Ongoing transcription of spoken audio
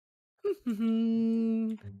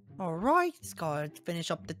Alright, let's go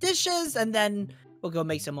finish up the dishes, and then we'll go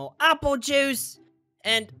make some more apple juice.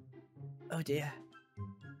 And oh dear,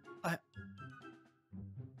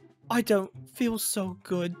 I don't feel so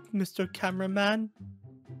good, Mr. Cameraman.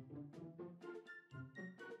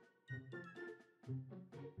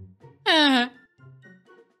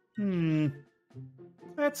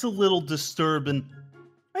 That's a little disturbing.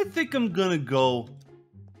 I think I'm gonna go.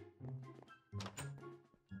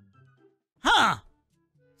 Huh.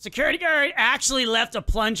 Security guard actually left a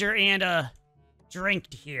plunger and a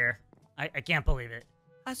drink here. I can't believe it.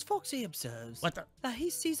 As Foxy observes, What the? that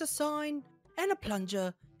he sees a sign and a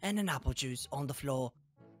plunger and an apple juice on the floor.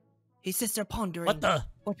 He sits there pondering. What the?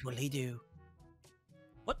 What will he do?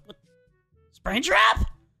 What? Springtrap?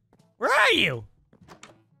 Where are you?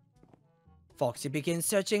 Foxy begins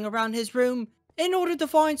searching around his room in order to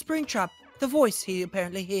find Springtrap, the voice he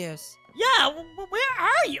apparently hears. Yeah, where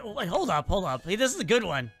are you? Wait, hold up. Hey, this is a good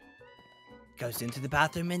one. Goes into the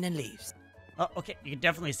bathroom and then leaves. Oh, okay, you can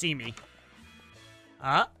definitely see me.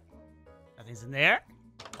 Nothing's in there.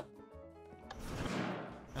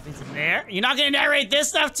 Nothing's in there. You're not gonna narrate this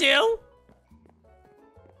stuff too?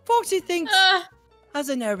 Foxy thinks, as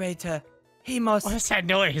a narrator, he must... What is that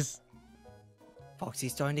noise?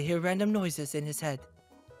 Foxy's starting to hear random noises in his head.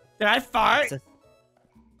 Did I fart?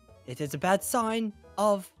 It is a bad sign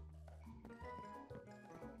of...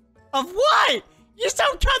 Of what? You just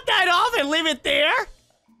don't cut that off and leave it there?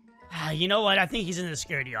 You know what? I think he's in the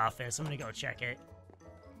security office. I'm gonna go check it.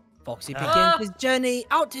 Foxy begins his journey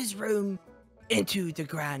out his room into the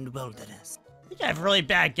grand wilderness. I think I have really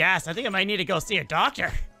bad gas. I think I might need to go see a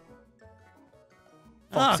doctor.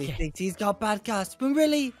 Foxy thinks he's got bad gas, when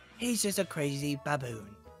really, he's just a crazy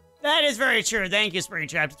baboon. That is very true. Thank you,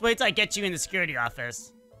 Springtrap. Just wait till I get you in the security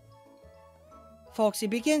office. Foxy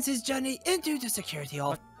begins his journey into the security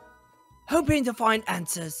office, hoping to find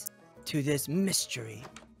answers to this mystery.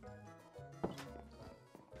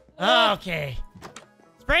 Okay.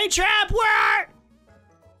 Springtrap, where?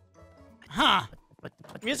 Huh.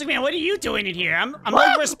 Music Man, what are you doing in here? I'm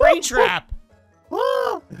looking for Springtrap.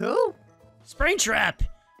 Who? Springtrap.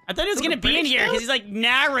 I thought he was gonna be in here because he's like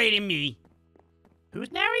narrating me.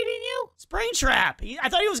 Who's narrating you? Springtrap. I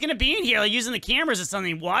thought he was gonna be in here, like using the cameras or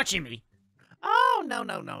something, watching me. Oh, no.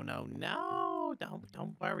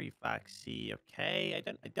 Don't worry, Foxy, okay?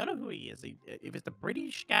 I don't know who he is. If it's the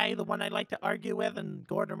British guy, the one I like to argue with, and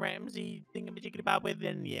Gordon Ramsay thingamajiggy about with,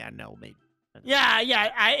 then yeah, no, maybe.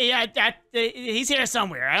 He's here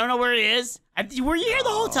somewhere. I don't know where he is. Were you here the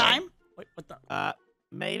whole time? Wait, what the?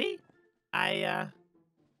 Maybe.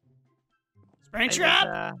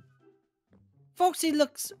 Springtrap? Foxy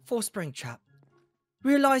looks for Springtrap,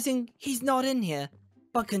 realizing he's not in here,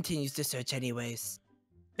 but continues to search anyways.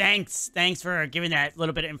 Thanks for giving that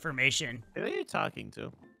little bit of information. Who are you talking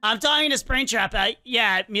to? I'm talking to Springtrap.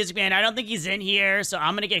 Yeah, Music Man, I don't think he's in here, so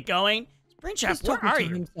I'm gonna get going. Springtrap, where are you?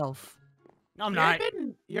 Himself. No, I'm not.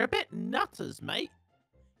 You're a bit nutters, mate.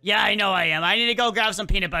 Yeah, I know I am. I need to go grab some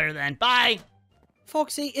peanut butter then. Bye.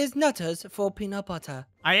 Foxy is nutters for peanut butter.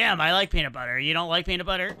 I am. I like peanut butter. You don't like peanut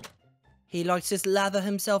butter? He likes to lather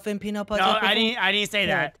himself in peanut butter. No, I didn't say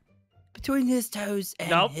that. Between his toes and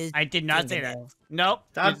nope, his I did not say that. Nope.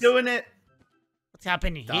 Stop doing it. What's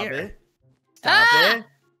happening here? It. Stop it.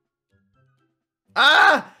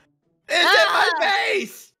 Ah! It's in my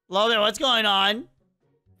face! Lolbit, what's going on?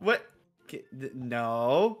 What?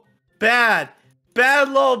 No. Bad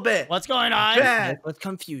Lolbit. What's going on? Bad. With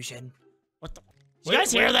confusion. What the? Did you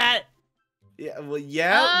guys hear that? Yeah, well,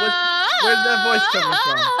 yeah. Where's that voice coming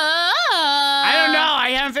from? I don't know. I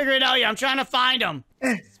haven't figured it out yet. I'm trying to find him.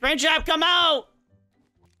 Springtrap, come out!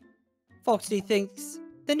 Foxy thinks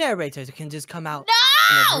the narrator can just come out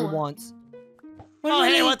No! whenever he wants. When Oh,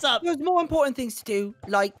 really, hey, what's up? There's more important things to do,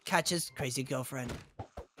 like catch his crazy girlfriend.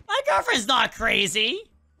 My girlfriend's not crazy.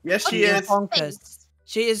 Yes, she is. Bonkers.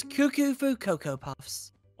 She is cuckoo for Cocoa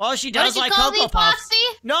Puffs. Well, she does like Cocoa Cocoa Puffs.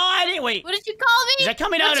 Puffs. No, I didn't. Wait. What did you call me? Is that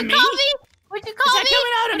coming out of me? What'd you call me? Is that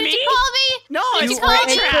coming out of What me? did you call me? No, it's You are a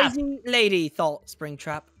Springtrap. crazy lady, thought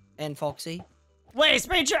Springtrap and Foxy. Wait,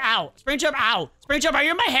 Springtrap, ow. Springtrap, ow. Springtrap, are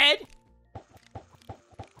you in my head?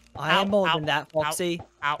 I am more than that, Foxy.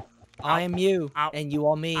 Ow. I am you, Ow. and you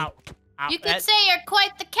are me. Ow. Ow. You could say you're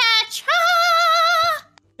quite the catch. Ha!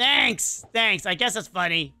 Thanks. I guess that's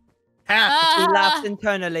funny. He laughs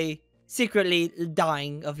internally, secretly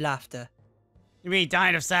dying of laughter. You mean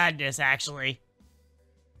dying of sadness, actually.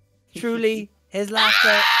 Truly, his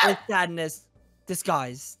laughter is sadness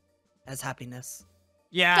disguised as happiness.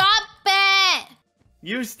 Yeah. Stop it!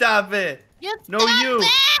 You stop it. You No, stop you.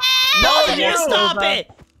 It! No, No, you you. stop it.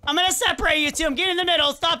 I'm gonna separate you two. I'm getting in the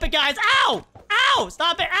middle. Stop it, guys. Ow! Ow!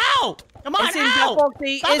 Stop it! Ow! Come on, It seems that ow!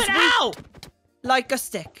 Foxy Stop is it! weak Ow! like a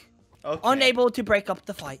stick, Okay. unable to break up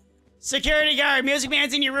the fight. Security guard, Music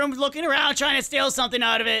Man's in your room looking around trying to steal something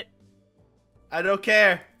out of it. I don't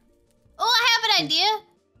care. Oh, I have an idea.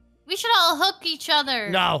 We should all hook each other.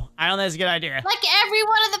 No, I don't think it's a good idea. Like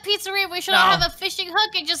everyone in the pizzeria, we should all have a fishing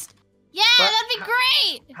hook and just... Yeah, But that'd be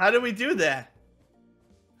great. How do we do that?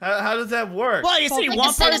 How does that work? Well, you see, Like one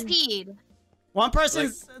a person, centipede. one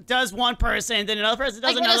person does one person, then another person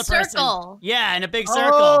does Like in a another person. circle. Yeah, in a big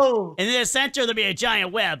circle. Oh. And in the center, there'll be a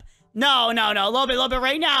giant web. No, a little bit.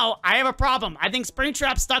 Right now, I have a problem. I think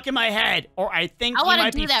Springtrap's stuck in my head, or I think I he want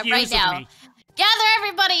might to do be that fused right with now. me. Gather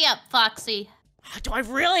everybody up, Foxy. Do I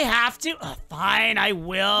really have to? Fine, I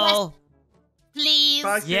will. Please.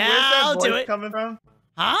 Foxy, Yeah, where's that I'll voice do it. coming from?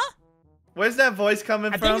 Huh? Where's that voice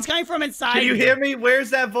coming I from? think it's coming from inside Can you me. hear me? Where's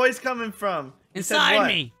that voice coming from? You said Inside what?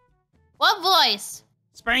 me. What voice?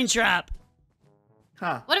 Springtrap.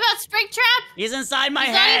 Huh. What about Springtrap? He's inside my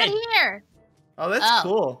He's head. not even here. Oh, that's Oh.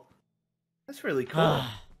 cool. That's really cool.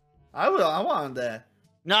 I want that.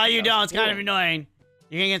 No, you Sounds don't. It's kind of cool. annoying.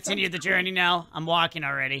 You're gonna continue the journey now? I'm walking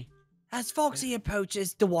already. As Foxy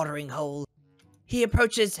approaches the watering hole, he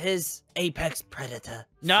approaches his apex predator.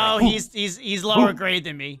 No, he's lower grade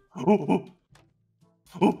than me.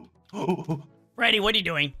 Freddy, what are you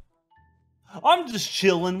doing? I'm just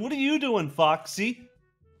chilling. What are you doing, Foxy?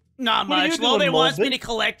 Not What are much. you doing, Lolbit wants me Lolbit? to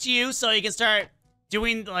collect you so you can start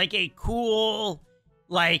doing like a cool,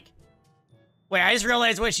 like. Wait, I just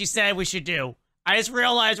realized what she said we should do. I just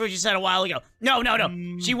realized what she said a while ago. No.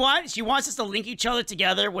 She wants us to link each other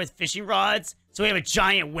together with fishing rods, so we have a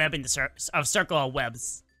giant web in the circle of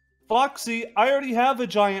webs. Foxy, I already have a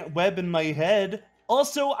giant web in my head.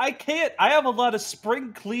 Also, I can't. I have a lot of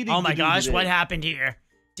spring cleaning. Oh my to do gosh, today. what happened here?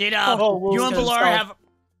 Did well, you and so Ballora stop. have?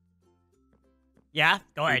 Yeah,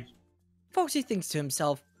 go ahead. Foxy thinks to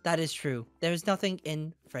himself, that is true. There is nothing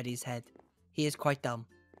in Freddy's head. He is quite dumb.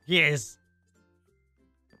 He is.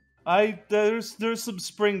 There's some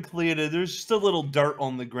spring cleaning. There's just a little dirt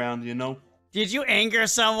on the ground, you know. Did you anger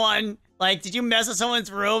someone? Like, did you mess with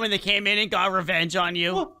someone's room and they came in and got revenge on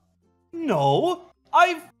you? Well, no,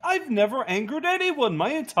 I've never angered anyone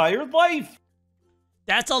my entire life.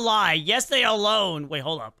 That's a lie. Yes, they alone. Wait,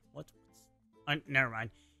 hold up. What's never mind.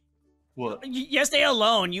 What? Yes, they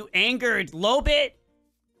alone. You angered Lolbit,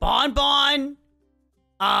 Bonbon,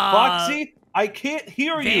 Foxy, I can't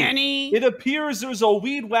hear Vanny. you. It appears there's a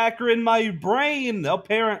weed whacker in my brain,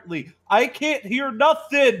 apparently. I can't hear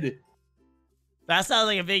nothing. That sounds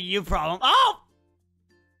like a big you problem. Oh!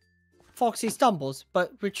 Foxy stumbles,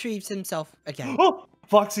 but retrieves himself again. Oh,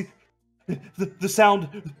 Foxy, the sound,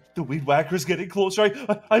 the weed whacker's getting closer.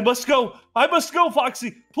 I must go. I must go,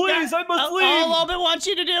 Foxy. Please, I must leave. All Lolbit wants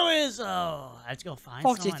you to do is, let's go find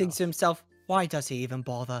Foxy someone thinks to himself, why does he even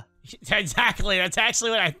bother? else. Exactly. That's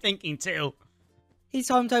actually what I'm thinking too. He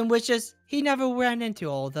sometimes wishes he never ran into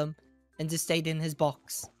all of them and just stayed in his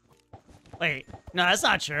box. Wait, no, that's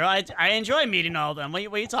not true. I enjoy meeting all of them. What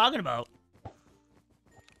are you talking about?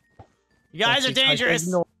 You guys are Foxy tries to dangerous.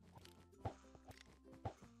 ignore-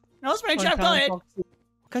 No, Springtrap, go ahead. Foxy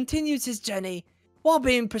continues his journey while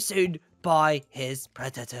being pursued by his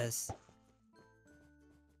predators.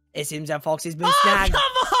 It seems that Foxy's been Oh, snagged,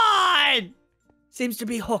 come on! seems to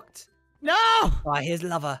be hooked No! by his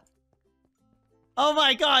lover. Oh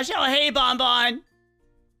my gosh, oh hey, Bonbon!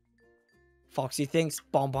 Foxy thinks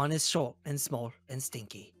Bonbon is short and small and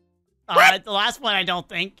stinky. The last one I don't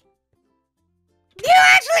think. You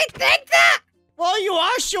actually think that? Well, you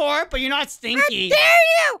are short, but you're not stinky. Dare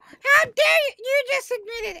you? How dare you? You just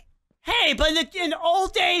admitted it. Hey, but in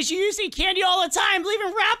old days, you used to eat candy all the time,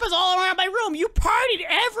 leaving wrappers all around my room. You partied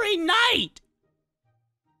every night.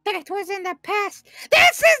 That was in the past.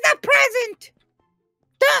 This is the present.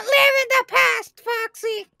 Don't live in the past,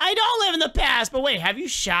 Foxy. I don't live in the past, but wait, have you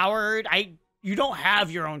showered? You don't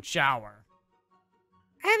have your own shower.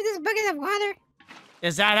 I have this bucket of water.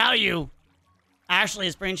 Is that how you... Actually,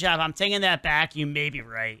 Springtrap, I'm taking that back. You may be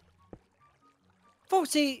right.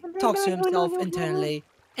 Foxy talks to himself internally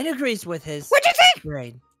and agrees with his What'd you say?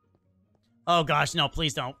 brain. Oh gosh, no,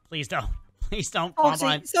 please don't. Please don't. Please don't, Foxy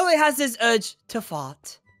Bonbon. slowly has this urge to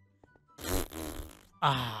fart.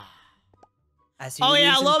 Ah. As he Oh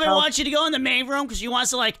yeah, relieves Lolbit himself- wants you to go in the main room because he wants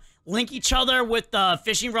to like link each other with the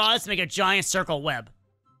fishing rods to make a giant circle web.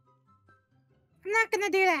 I'm not gonna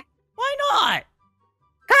do that. Why not?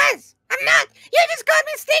 Cause I'm not. You just called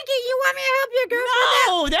me stinky. You want me to help your girlfriend out?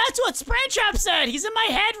 No, that's what Springtrap said. He's in my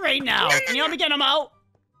head right now. No, no, Can you help me get him out?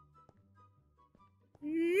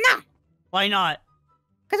 No, Why not?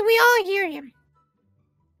 cause we all hear him.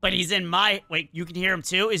 but he's in my... Wait, you can hear him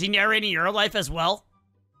too? Is he narrating your life as well?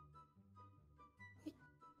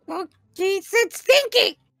 Well, he said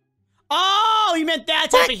stinky. Oh, you meant that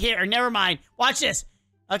type of here. Never mind. Watch this.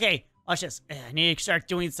 Okay, watch this. I need to start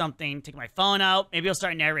doing something. Take my phone out. Maybe I'll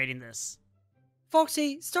start narrating this.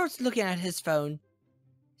 Foxy starts looking at his phone,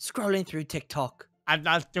 scrolling through TikTok. I'm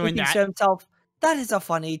not doing Thinking that. to himself, that is a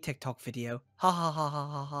funny TikTok video. Ha ha ha ha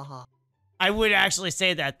ha ha ha. I would actually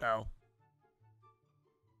say that, though.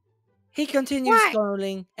 He continues What?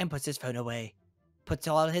 scrolling and puts his phone away. Puts it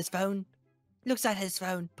on his phone, looks at his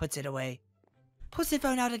phone, puts it away. Puts his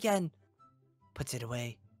phone out again, puts it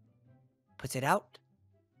away. Puts it out,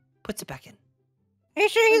 puts it back in. Are you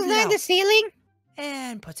sure he's Brings it on the out. ceiling?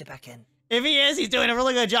 And puts it back in. If he is, he's doing a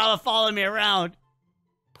really good job of following me around.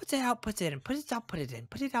 Puts it out, puts it in. Put it out, put it in.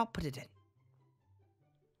 Put it out, put it in.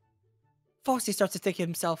 Foxy starts to think to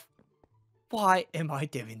himself, why am I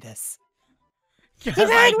doing this? Because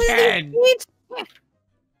I can.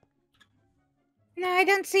 No, I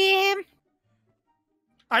don't see him.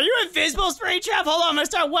 Are you invisible, Springtrap? Hold on, I'm gonna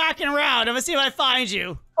start whacking around. I'm gonna see if I find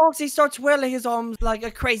you. Foxy starts whirling his arms like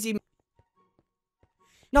a crazy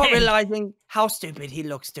not Hey. realizing how stupid he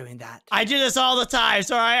looks doing that. I do this all the time,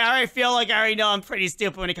 so I already feel like I already know I'm pretty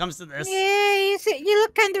stupid when it comes to this. Yeah, you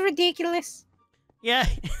look kind of ridiculous. Yeah,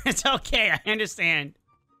 it's okay. I understand.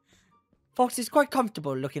 Foxy's quite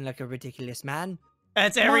comfortable looking like a ridiculous man.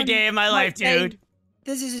 That's every One day of my might life, say dude.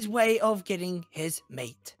 This is his way of getting his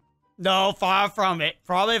mate. No, far from it.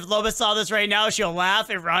 Probably if Lolbit saw this right now, she'll laugh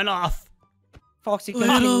and run off. Foxy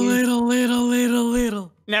continues,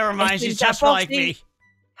 Little. Never mind, think she's that just like Foxy- me.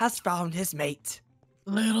 has found his mate.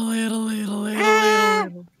 Little. You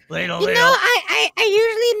Little. know, I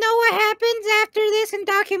usually know what happens after this in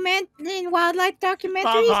wildlife documentaries.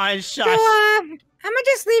 Bonbon, So, shush. I'm gonna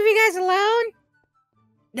just leave you guys alone.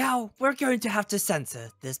 Now, we're going to have to censor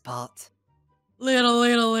this part. Little.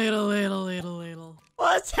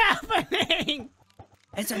 What's happening?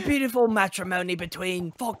 It's a beautiful matrimony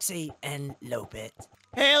between Foxy and Lolbit.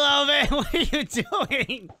 Hey, Lolbit, what are you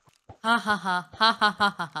doing? Ha ha ha ha ha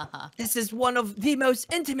ha ha ha. This is one of the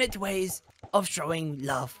most intimate ways of showing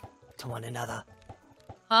love to one another.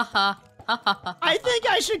 Ha ha ha ha ha. I think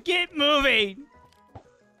I should get moving.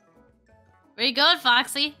 Where you going,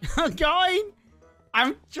 Foxy? I'm going.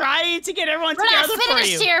 I'm trying to get everyone We're not together for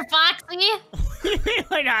finished you. here, Foxy.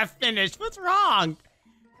 We're not finished. What's wrong?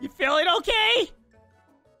 You feeling okay?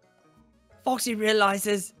 Foxy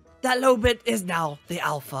realizes that Lolbit is now the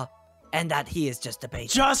alpha, and that he is just a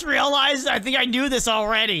beta. Just realized I think I knew this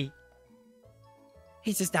already.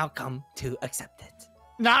 He's just now come to accept it.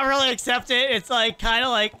 Not really accept it. It's like kind of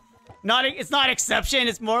like it's not exception.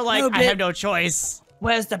 It's more like I Lolbit. have no choice.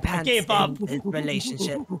 Where's the pants gave up. in this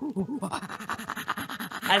relationship? As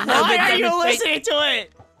Why Lolbit are you demonstrates- listening to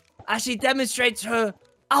it? As she demonstrates her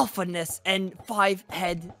alphaness and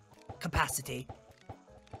 5-head capacity,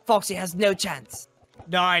 Foxy has no chance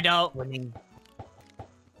No, I don't. winning.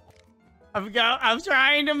 I'm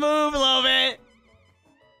trying to move a little bit.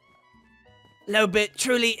 Lolbit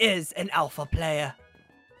truly is an alpha player.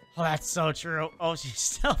 Oh, that's so true. Oh, she's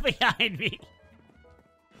still behind me.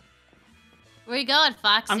 Where you going,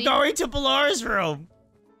 Foxy? I'm going to Ballora's room.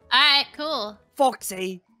 Alright, cool.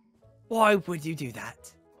 Foxy, why would you do that?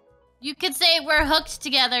 You could say we're hooked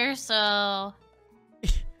together, so...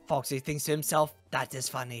 Foxy thinks to himself, that is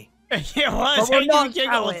funny. It But was. we'll I not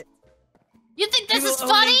giggled. tell it. You think this You is will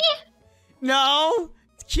funny? No,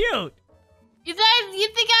 it's cute. You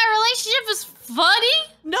think our relationship is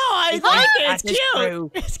funny? No, I Huh? like it. It's That is cute.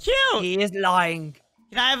 true. It's cute. He is lying.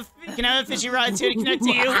 Can I have a fishy rod too to connect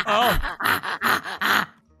to you? Oh,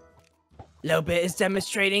 Lolbit is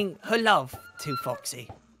demonstrating her love to Foxy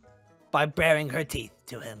by baring her teeth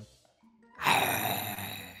to him.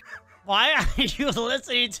 why are you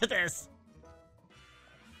listening to this?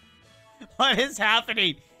 What is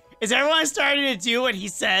happening? Is everyone starting to do what he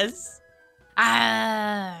says?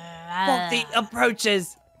 Foxy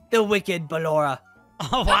approaches the wicked Ballora.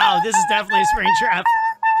 Oh wow, this is definitely a springtrap.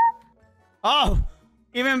 Oh,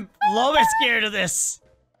 even Lolbit's scared of this.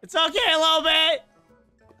 It's okay, Lolbit.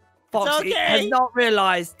 Foxy okay. has not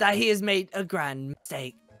realized that he has made a grand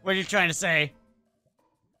mistake. What are you trying to say?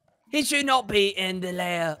 He should not be in the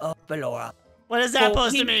lair of Ballora. What is that for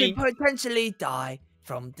supposed to he mean? could potentially die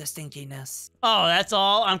from the stinkiness. Oh, that's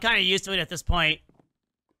all? I'm kind of used to it at this point.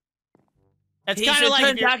 It's He kind should of like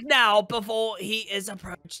turn if you're... back now before he is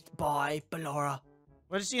approached by Ballora.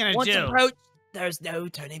 What is she gonna Once do? approached, there's no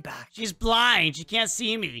turning back. She's blind. She can't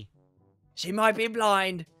see me. She might be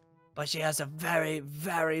blind, but she has a very,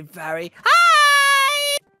 very, very...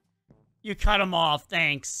 Hi! You cut him off.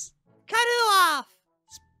 Thanks. Cut it off!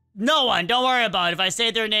 No one. Don't worry about it. If I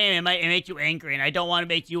say their name, it might make you angry, and I don't want to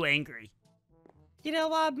make you angry. You know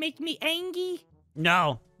what? Make me angry?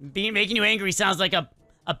 No. Making you angry sounds like a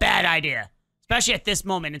bad idea. Especially at this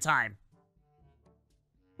moment in time.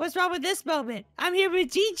 What's wrong with this moment? I'm here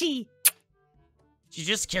with Gigi. Did you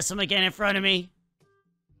just kiss him again in front of me?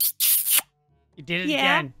 You did it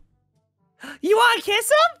Yeah. again. You want to kiss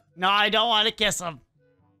him? No, I don't want to kiss him.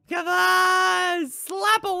 Come on.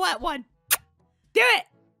 Slap a wet one. Do it.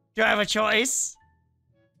 Do I have a choice?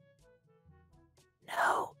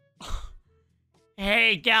 No.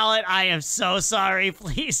 Hey, Gallant, I am so sorry.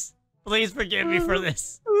 Please forgive me for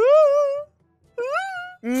this.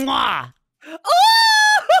 Mwah! Oh!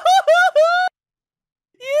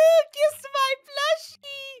 You kissed my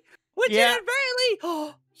plushie! Which Yeah. inadvertently...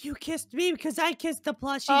 Oh, you kissed me because I kissed the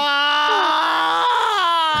plushie. Oh,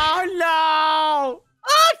 no!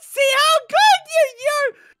 Foxy, how good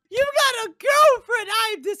you're... You got a girlfriend!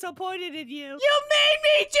 I'm disappointed in you. You made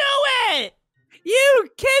me do it! You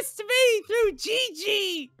kissed me through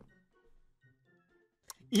Gigi!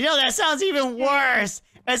 You know, that sounds even worse.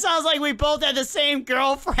 It sounds like we both had the same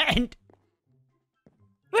girlfriend.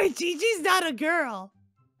 Wait, Gigi's not a girl.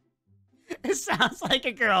 It sounds like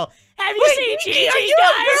a girl. Have you Wait, seen Gigi, are you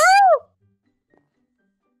guys? a girl?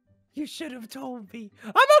 You should have told me.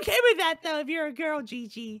 I'm okay with that, though, if you're a girl,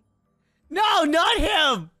 Gigi. No, not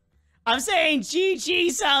him. I'm saying Gigi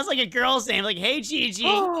sounds like a girl's name. Like, hey, Gigi.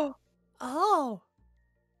 Oh.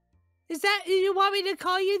 Is that... You want me to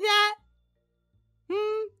call you that?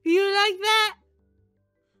 You like that?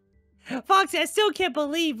 Foxy, I still can't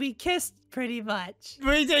believe we kissed pretty much.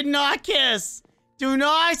 We did not kiss. Do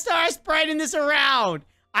not start spreading this around.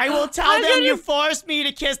 I will tell I'm them gonna- you forced me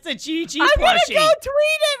to kiss the Gigi I'm gonna plushie. go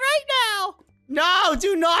tweet it right now. No,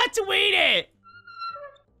 do not tweet it.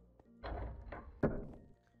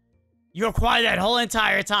 You're quiet that whole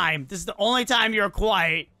entire time. This is the only time you're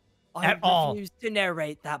quiet at all. I refuse to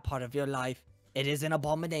narrate that part of your life. It is an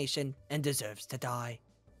abomination and deserves to die.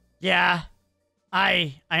 Yeah,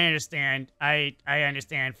 I understand. I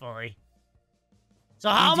understand fully. So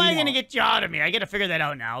how am I gonna get you out of me? I gotta figure that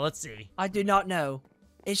out now. Let's see. I do not know.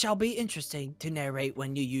 It shall be interesting to narrate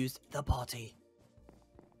when you use the potty.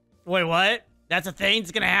 Wait, what? That's a thing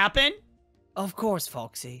that's gonna happen? Of course,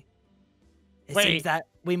 Foxy. It Wait. seems that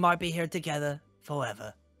we might be here together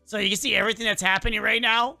forever. So you can see everything that's happening right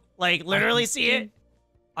now? Like, literally see it?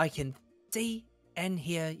 I can see and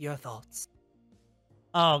hear your thoughts.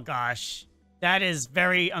 Oh, gosh. That is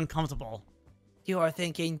very uncomfortable. You are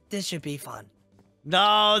thinking this should be fun.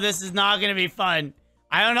 No, this is not gonna be fun.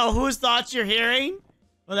 I don't know whose thoughts you're hearing,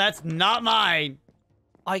 but that's not mine.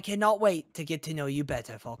 I cannot wait to get to know you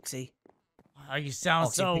better, Foxy. Oh, you sound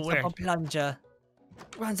Foxy so picks weird. up a plunger,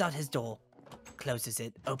 runs out his door, closes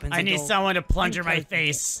it, opens I the need door. someone to plunger my closes it.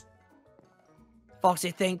 face.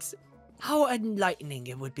 Foxy thinks how enlightening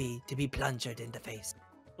it would be to be plungered in the face.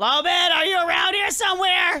 Lolbit, are you around here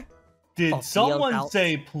somewhere? Did Foxy yells someone out.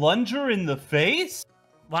 say plunger in the face?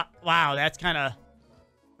 Wow, that's kind of...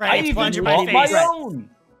 I Right, even plunger my brought face. my own.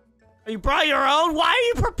 You brought your own? Why are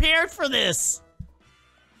you prepared for this?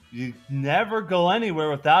 You never go anywhere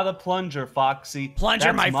without a plunger, Foxy. Plunger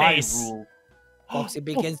That's my face. Rule. Foxy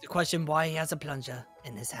begins to question why he has a plunger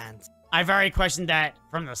in his hands. I've already questioned that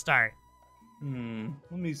from the start. Let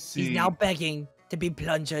me see. He's now begging to be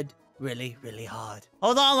plungered really, really hard.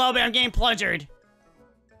 Hold on, Lolbit, I'm getting plungered.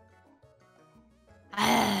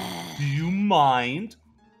 Do you mind?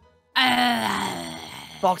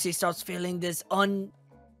 Foxy starts feeling this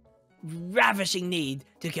ravishing need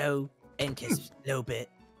to go and kiss a little bit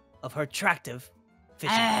of her attractive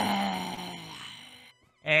fishing.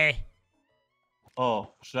 Hey.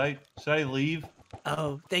 Oh, should I leave?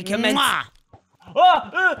 Oh, they commence. Mwah! We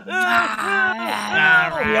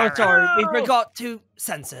are sorry, we forgot to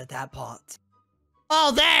censor that part.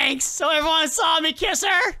 Oh, thanks! So everyone saw me kiss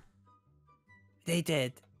her? They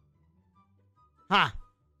did. Huh.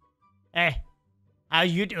 Hey. How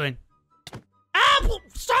you doing? Ah!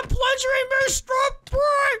 Stop plungering me! Stop!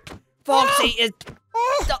 Foxy is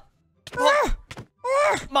Ah!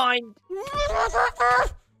 mine.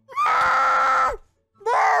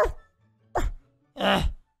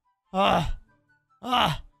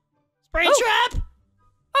 Springtrap?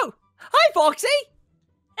 Oh, hi, Foxy.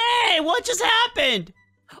 Hey, what just happened?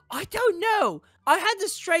 I don't know. I had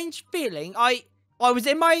this strange feeling. I was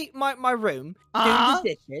in my room doing the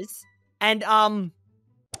dishes, and Ow.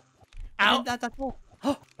 that's all.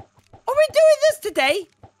 Are we doing this today?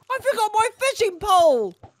 I forgot my fishing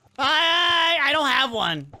pole. I don't have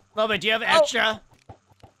one. Lolbit, do you have extra?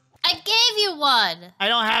 I gave you one. I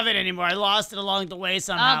don't have it anymore. I lost it along the way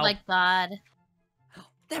somehow. Oh my god.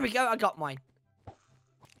 There we go. I got mine.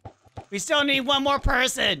 We still need one more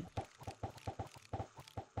person.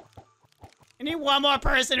 I need one more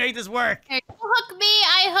person to make this work. Here, you hook me,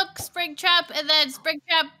 I hook Springtrap, and then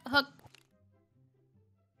Springtrap hook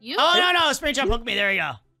you. Oh, no. Springtrap hook me. There you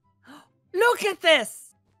go. Look at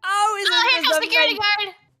this. Oh, isn't Oh, here this comes security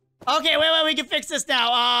amazing? guard. Okay, wait. We can fix this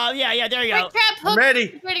now. Yeah, there you go. Springtrap hook. I'm ready.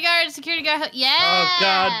 Security guard hook. Yeah. Oh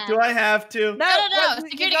God, do I have to? No. wait, we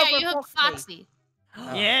Security go guard, for you hook Foxy.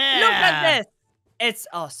 Yeah. Look at this. It's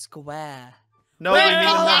a square. No, Wait, we need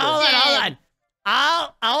hold another.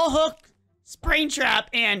 on. I'll hook Springtrap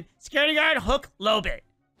and security guard hook Lolbit.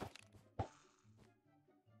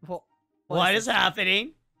 What is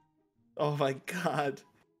happening? Oh my God.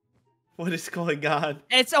 What is going on?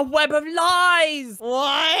 It's a web of lies.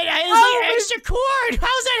 What? It's Oh, like extra cord.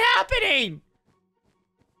 How's that happening?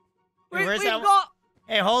 Wait, where's We've that? got...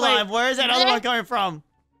 Hey, hold Wait. on. Where is that other one coming from?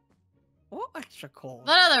 What extra cord?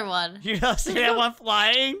 What other one? You don't see that one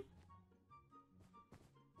flying?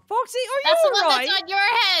 Foxy, are That's you the one alright? that's on your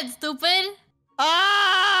head, stupid.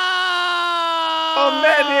 Oh!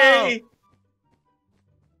 Vanny!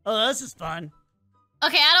 Oh, this is fun.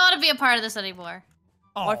 Okay, I don't want to be a part of this anymore.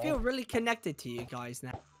 Oh, I feel really connected to you guys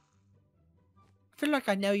now. I feel like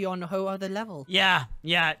I know you on a whole other level. Yeah,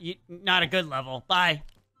 not a good level. Bye.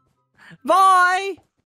 Bye!